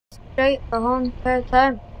straight the whole entire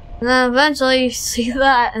time. And then eventually you see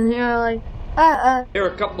that and you're like, There are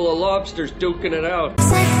a couple of lobsters duking it out.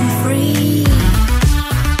 Set me free.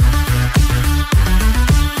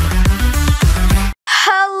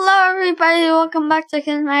 Hello everybody, welcome back to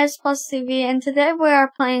KidMattersTV, and today we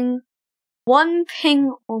are playing One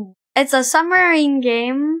Ping Only. It's a submarine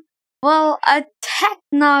game. Well, a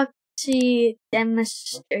technology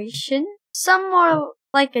demonstration. Some more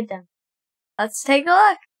like a demo. Let's take a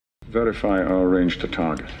look. Verify our range to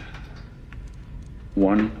target.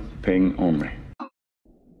 One ping only.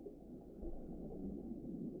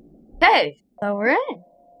 Okay, so we're in.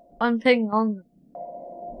 One ping only.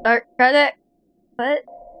 Start credit. Put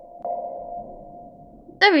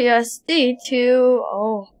WSD to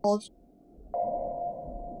hold.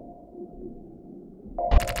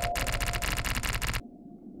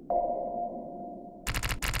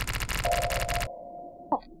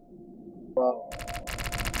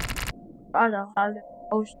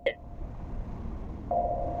 Oh shit.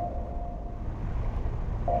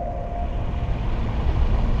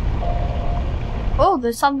 Oh,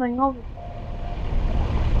 there's something over there.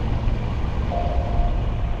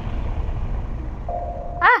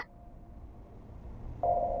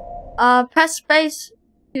 Press space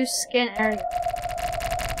to scan area.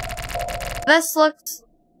 This looks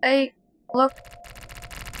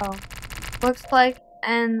like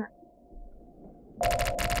an...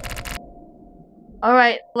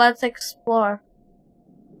 Alright, let's explore.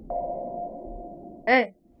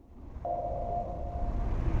 Hey.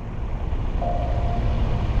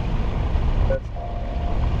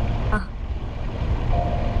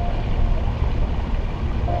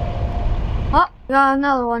 Oh, got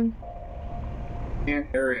another one. Scan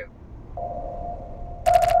area.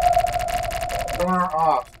 Sonar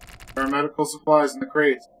off. There are medical supplies in the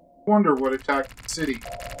crates. Wonder what attacked the city.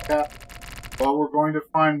 Captain. Well, we're going to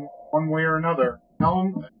find one way or another.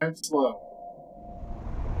 Helm ahead slow.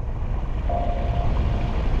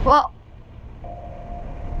 Well,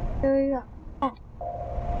 here we go. Oh.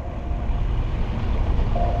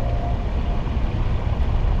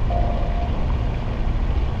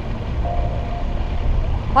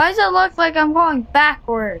 Why does it look like I'm going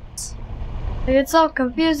backwards? Like, it's so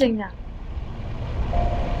confusing now.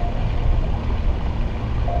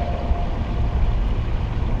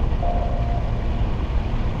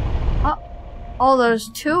 Oh, there's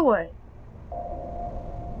two ways.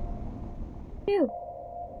 Phew.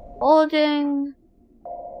 Holding.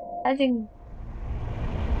 Heading.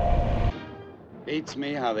 Beats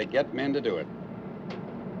me how they get men to do it.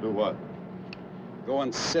 Do what? Go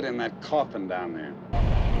and sit in that coffin down there.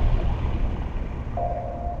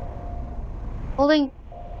 Holding.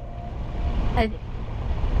 Heading.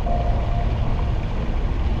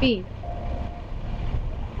 B.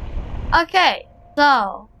 Okay,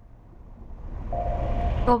 so.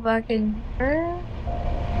 Go back in here.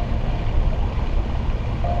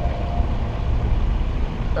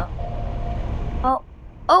 So.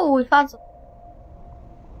 Oh, we found some.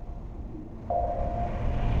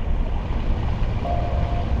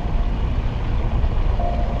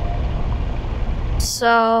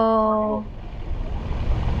 So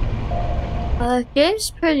the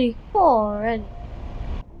game's pretty cool already.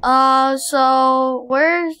 So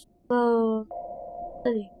where's the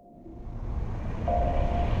city?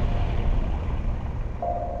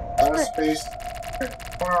 Space.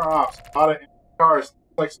 Sonar off. A lot of cars.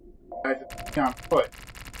 Like I just on foot.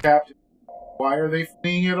 Captain. Why are they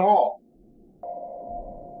fleeing at all?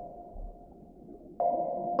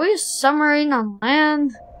 We're submarine on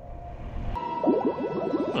land.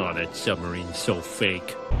 Oh, that submarine's so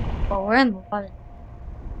fake. Oh, we're in the water.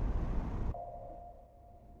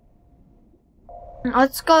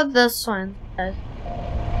 Let's go this one instead.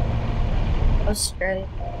 Go straight.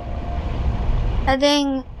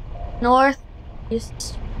 Heading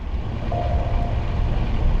northeast.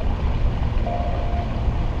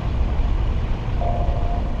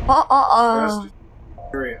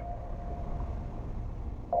 Area.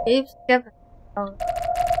 Keep skipping. Oh.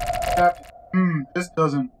 Captain. This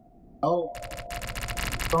doesn't. Oh.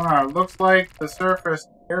 Sonar, looks like the surface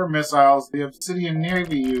air missiles the Obsidian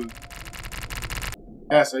Navy used.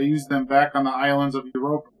 Yes, I used them back on the islands of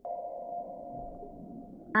Europa.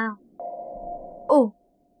 Wow. Oh.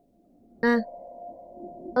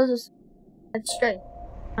 Let's just head straight.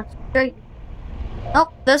 Not straight.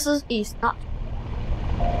 Nope, this is east, not.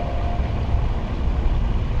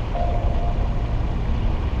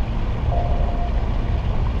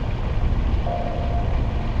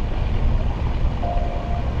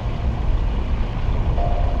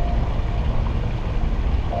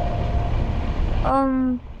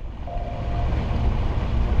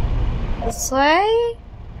 This way?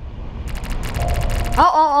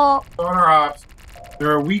 Oh. Sonar ops. There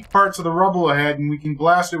are weak parts of the rubble ahead, and we can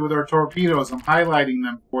blast it with our torpedoes. I'm highlighting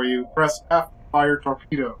them for you. Press F to fire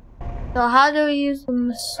torpedo. So how do we use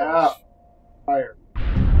them? F. Fire.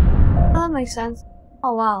 Oh, that makes sense.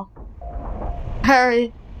 Oh, wow.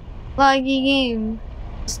 Very laggy game.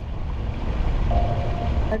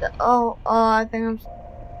 I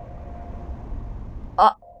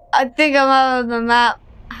think I'm out of the map.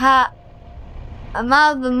 I'm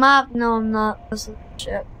out of the map. No, I'm not. This is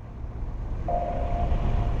shit.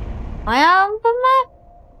 Am I out of the map?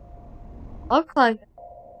 Looks like it.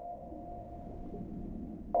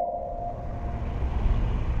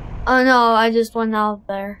 Oh no, I just went out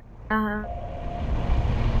there.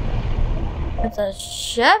 It's a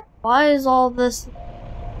ship? Why is all this?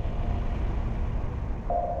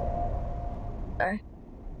 Sorry.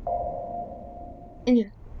 In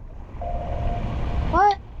here.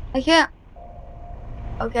 What? I can't.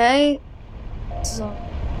 Okay. So.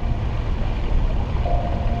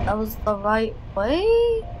 That was the right way?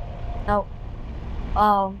 No.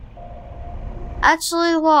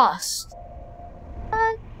 Actually lost.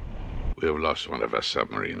 What? We have lost one of our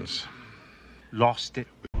submarines. Lost it.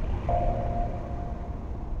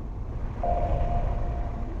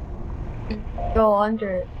 Go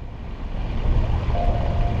under it.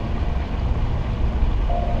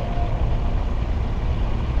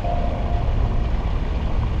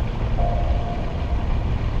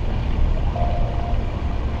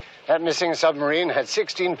 That missing submarine had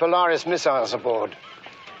 16 Polaris missiles aboard.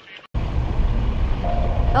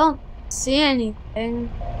 Don't see anything.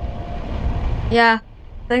 Yeah,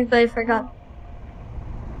 I think they forgot.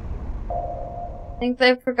 I think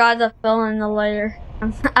they forgot to fill in the layer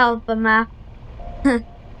out of the map. Really.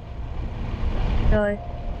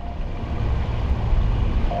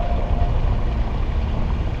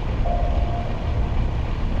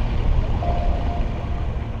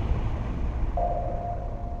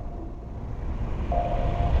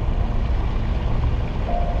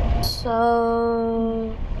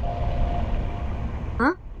 So,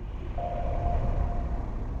 huh?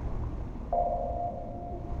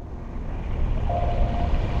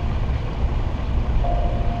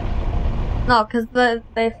 No, because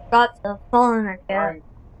they forgot to fill in it again.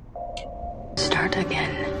 Start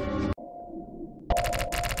again.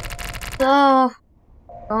 So,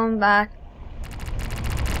 going back.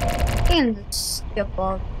 I can just skip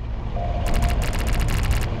off.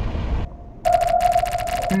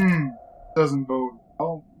 Doesn't bode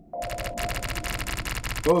well.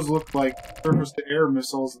 Those look like surface-to-air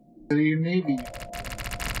missiles of the City and Navy.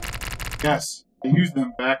 Yes, they used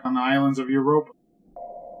them back on the islands of Europa.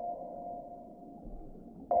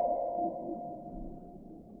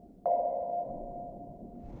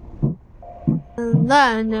 And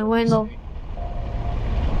then it went over.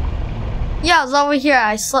 Yeah, it was over here.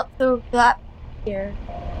 I slipped through that here.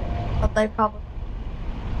 But they probably.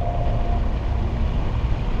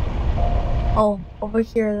 Oh, over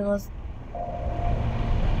here it was.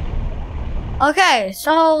 Okay,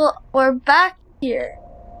 so we're back here.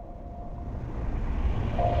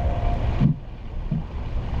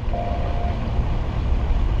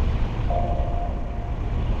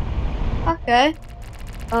 Okay.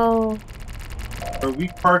 Oh. There are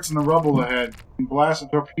weak parts in the rubble ahead. You can blast the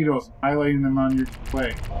torpedoes, highlighting them on your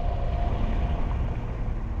display.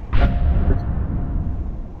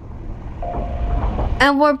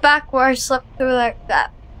 And we're back where I slipped through like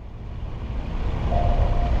that.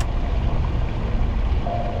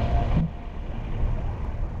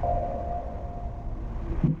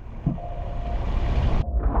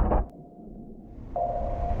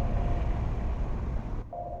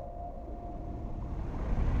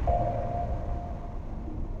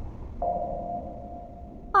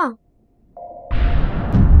 Huh.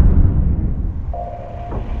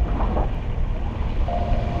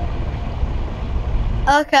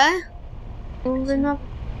 Okay. Moving up.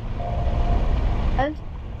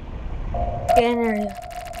 Scan area.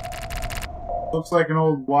 Looks like an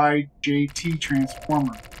old YJT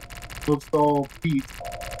transformer. Looks all beat.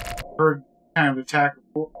 Heard kind of attack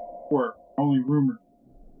before. Only rumor.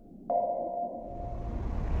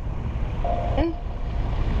 Okay.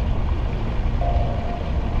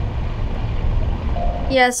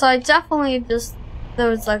 Yeah, so I definitely just, there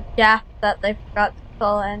was a gap that they forgot to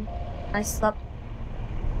fill in. I slept.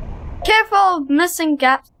 Careful of missing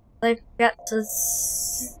gaps they forget to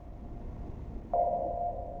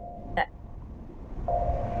yeah.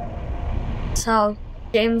 That's how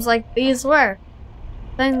games like these work.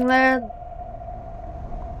 Thing there.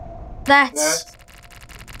 That's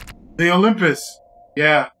the Olympus.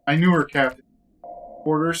 Yeah, I knew her, Captain.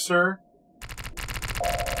 Orders, sir?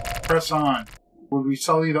 press on. Would we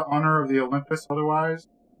sully the honor of the Olympus otherwise?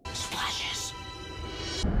 Flourishes.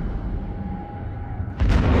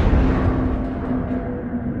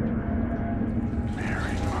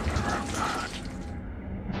 Mary, Mother of God.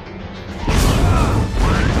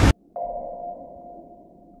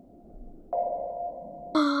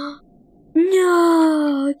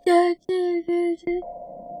 No.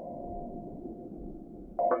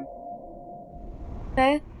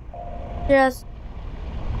 Okay. Just.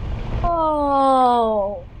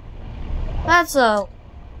 Oh. That's a.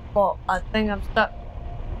 Well, I think I'm stuck.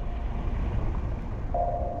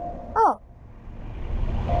 Oh.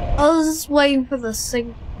 I was just waiting for the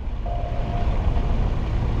signal.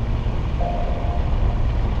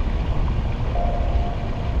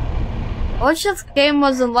 I wish this game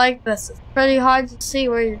wasn't like this. It's pretty hard to see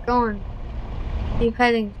where you're going. Keep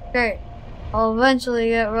heading straight. It'll eventually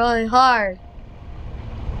get really hard.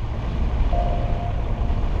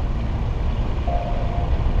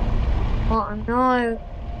 Oh no.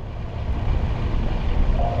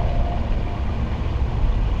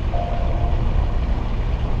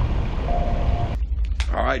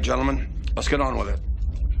 All right, gentlemen, let's get on with it.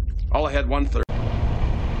 All ahead 1/3.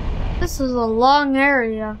 This is a long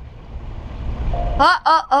area.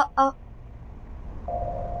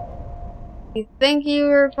 You think you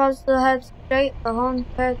were supposed to head straight the whole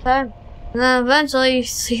entire time, and then eventually you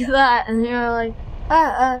see that, and you're like,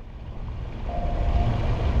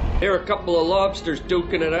 There are a couple of lobsters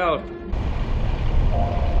duking it out.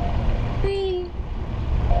 wee.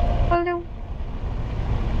 Hello.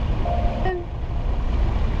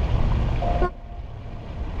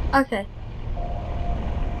 Okay.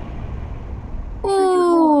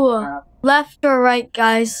 Ooh, left or right,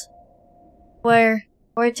 guys? Where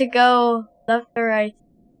to go? Left or right?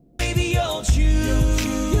 Baby, you'll choose.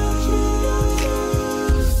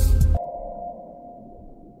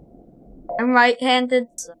 I'm right-handed.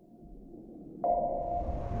 So.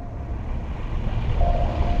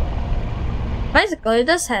 Basically,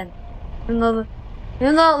 this hand. Even though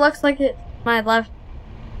it looks like it's my left.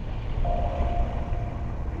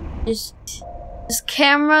 Just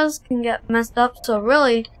cameras can get messed up, so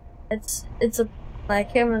really, my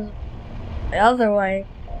camera's the other way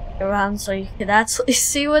around, so you could actually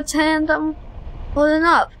see which hand I'm holding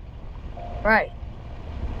up. Right.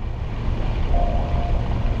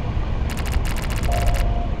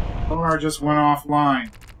 Sonar just went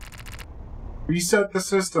offline. Reset the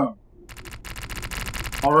system.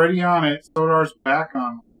 Already on it, Sonar's back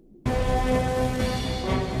on.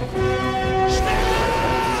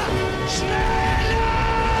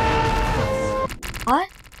 What?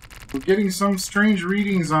 We're getting some strange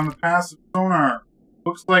readings on the passive sonar.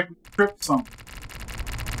 Looks like we tripped something.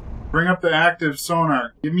 Bring up the active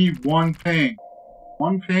sonar. Give me one ping.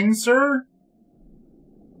 One ping, sir?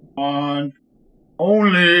 One.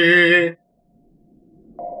 Only.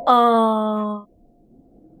 What?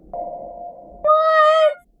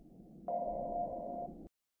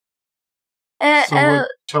 So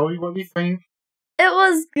tell you what we think. It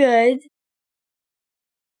was good.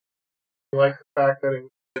 You like the fact that it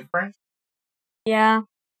was different? Yeah.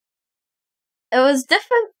 It was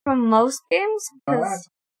different from most games, because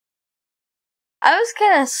I was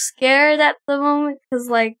kind of scared at the moment, because,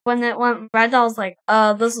 like, when it went red, I was like,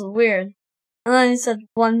 this is weird. And then he said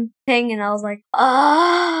one ping, and I was like,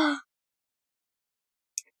 ah.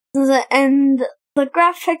 And the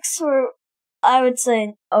graphics were, I would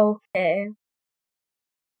say, okay.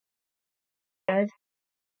 Good.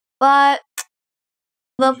 But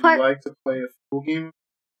the Would you like to play a full game?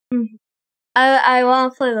 I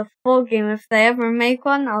want to play the full game. If they ever make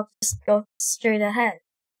one, I'll just go straight ahead.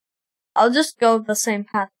 I'll just go the same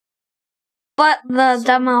path. But the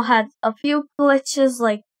demo had a few glitches,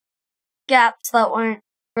 like gaps that weren't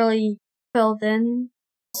really filled in.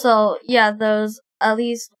 So yeah, there was at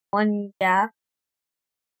least one gap.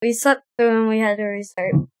 We slept through and we had to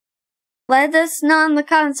restart. Let us know in the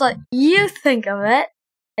comments what you think of it.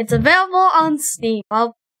 It's available on Steam.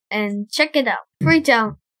 And check it out. Free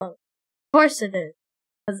download. Of course it is.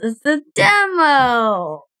 Because it's the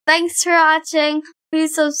demo. Thanks for watching.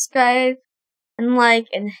 Please subscribe and like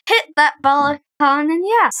and hit that bell icon. And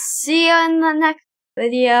yeah, see you in the next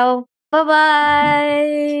video. Bye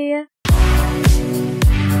bye.